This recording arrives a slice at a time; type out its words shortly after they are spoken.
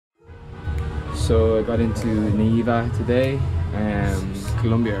So I got into Neiva today.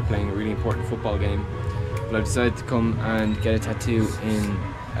 Colombia are playing a really important football game, but I decided to come and get a tattoo in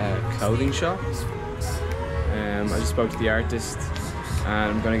a clothing shop. I just spoke to the artist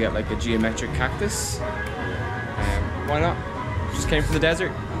and I'm gonna get like a geometric cactus. Why not? Just came from the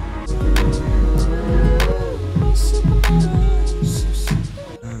desert.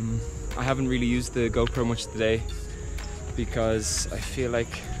 I haven't really used the GoPro much today because I feel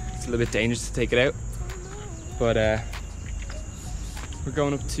like it's a little bit dangerous to take it out. But we're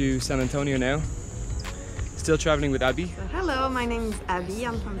going up to San Antonio now. Still traveling with Abby. So, hello, my name is Abby.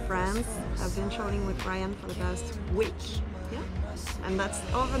 I'm from France. I've been shooting with Ryan for the past week. Yeah, and that's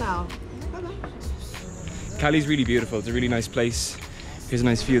over now. Bye bye. Cali's really beautiful. It's a really nice place. Here's a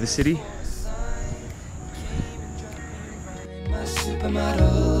nice view of the city.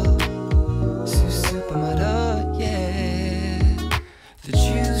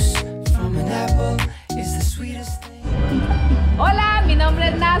 Hola, mi nombre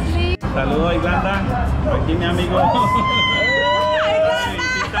es Nasli. Saludos Irlanda, aquí mi amigo.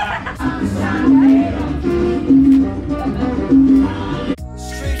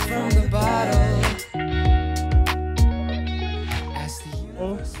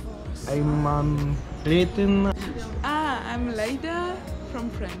 I'm Clayton. I'm Leida from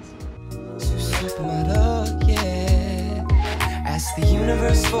France. Ask the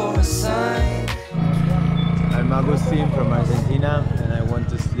universe for a sign. I'm Agustin from Argentina and I want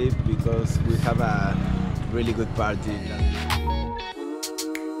to sleep because we have a really good party.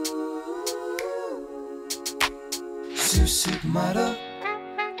 Supermodel.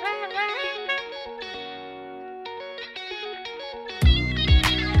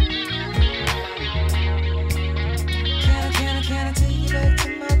 Can I take you back to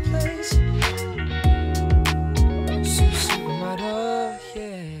my place? Supermodel,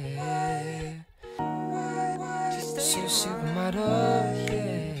 yeah. Supermodel,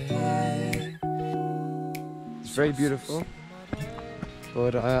 yeah. It's very beautiful,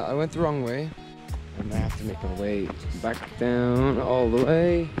 but I went the wrong way and I have to make my way back down all the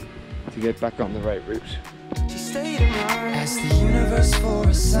way to get back on the right route. Ask the universe for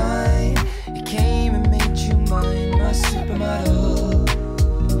a sign.